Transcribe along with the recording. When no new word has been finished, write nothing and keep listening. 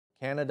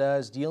Canada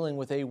is dealing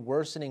with a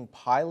worsening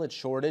pilot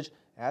shortage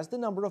as the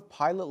number of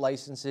pilot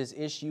licenses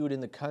issued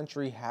in the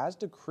country has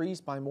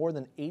decreased by more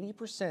than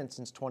 80%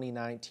 since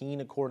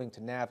 2019, according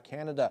to NAV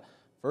Canada.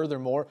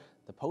 Furthermore,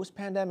 the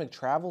post-pandemic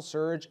travel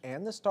surge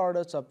and the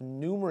startups of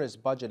numerous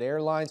budget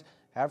airlines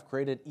have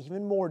created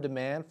even more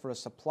demand for a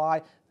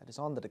supply that is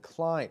on the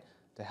decline.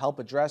 To help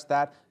address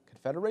that,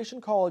 Confederation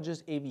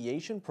College's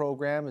aviation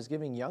program is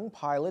giving young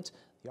pilots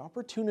the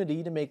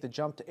opportunity to make the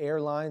jump to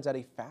airlines at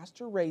a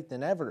faster rate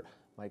than ever.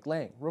 Mike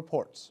Lang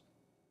reports.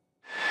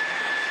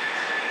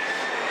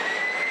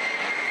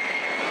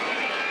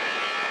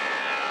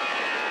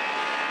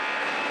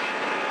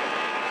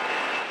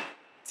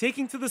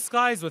 Taking to the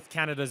skies with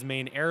Canada's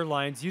main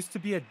airlines used to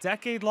be a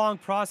decade-long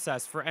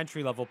process for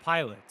entry-level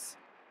pilots.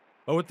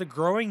 But with the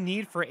growing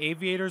need for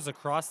aviators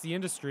across the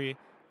industry,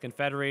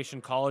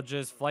 Confederation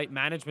College's flight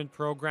management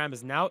program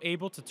is now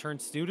able to turn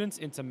students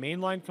into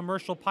mainline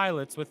commercial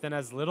pilots within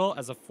as little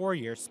as a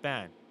 4-year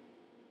span.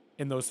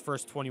 In those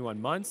first 21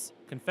 months,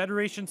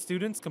 Confederation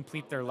students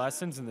complete their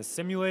lessons in the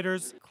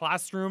simulators,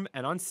 classroom,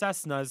 and on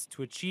Cessnas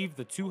to achieve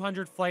the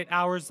 200 flight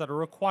hours that are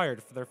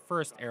required for their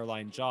first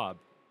airline job.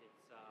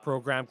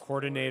 Program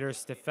coordinator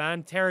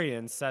Stéphane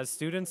Terrien says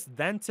students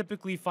then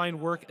typically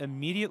find work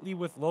immediately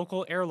with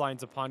local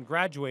airlines upon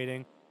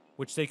graduating,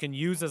 which they can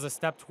use as a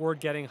step toward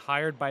getting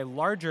hired by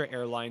larger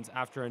airlines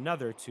after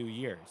another 2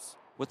 years.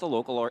 With the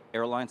local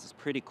airlines, it's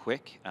pretty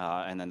quick,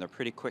 and then they're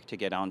pretty quick to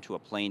get onto a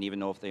plane, even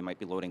though if they might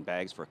be loading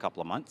bags for a couple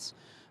of months.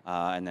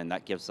 And then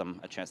that gives them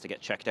a chance to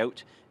get checked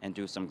out and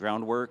do some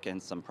groundwork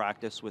and some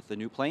practice with the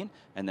new plane,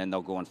 and then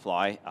they'll go and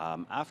fly.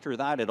 After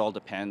that, it all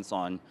depends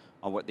on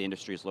what the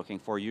industry is looking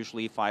for.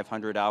 Usually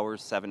 500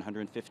 hours,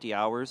 750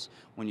 hours.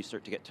 When you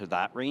start to get to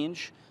that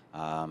range,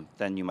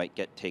 then you might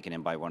get taken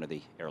in by one of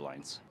the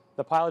airlines.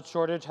 The pilot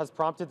shortage has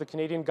prompted the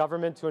Canadian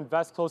government to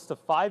invest close to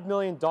 $5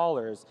 million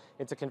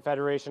into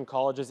Confederation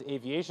College's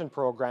aviation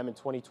program in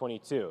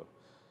 2022.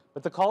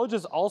 But the college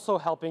is also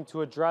helping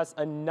to address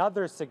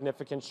another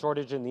significant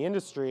shortage in the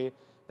industry,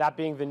 that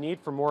being the need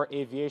for more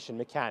aviation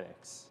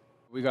mechanics.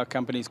 We got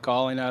companies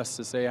calling us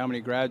to say how many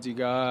grads you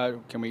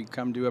got, can we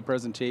come do a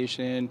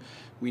presentation?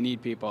 We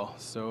need people.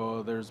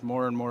 So there's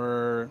more and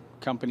more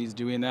companies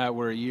doing that,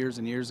 where years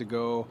and years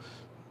ago,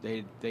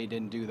 they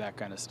didn't do that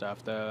kind of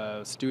stuff.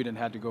 The student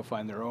had to go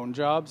find their own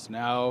jobs.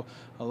 Now,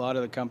 a lot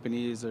of the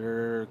companies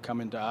are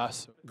coming to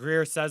us.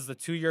 Greer says the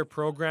 2-year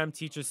program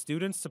teaches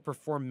students to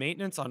perform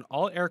maintenance on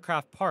all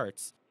aircraft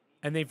parts,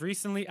 and they've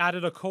recently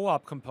added a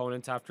co-op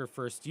component after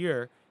first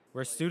year,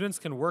 where students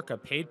can work a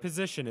paid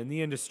position in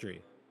the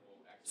industry.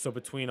 So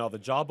between all the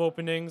job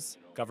openings,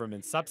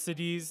 government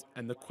subsidies,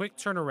 and the quick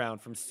turnaround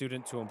from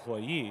student to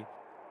employee,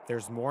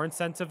 there's more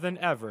incentive than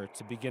ever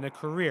to begin a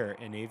career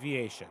in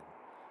aviation.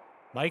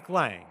 Mike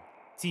Lang,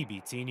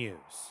 TBT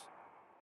News.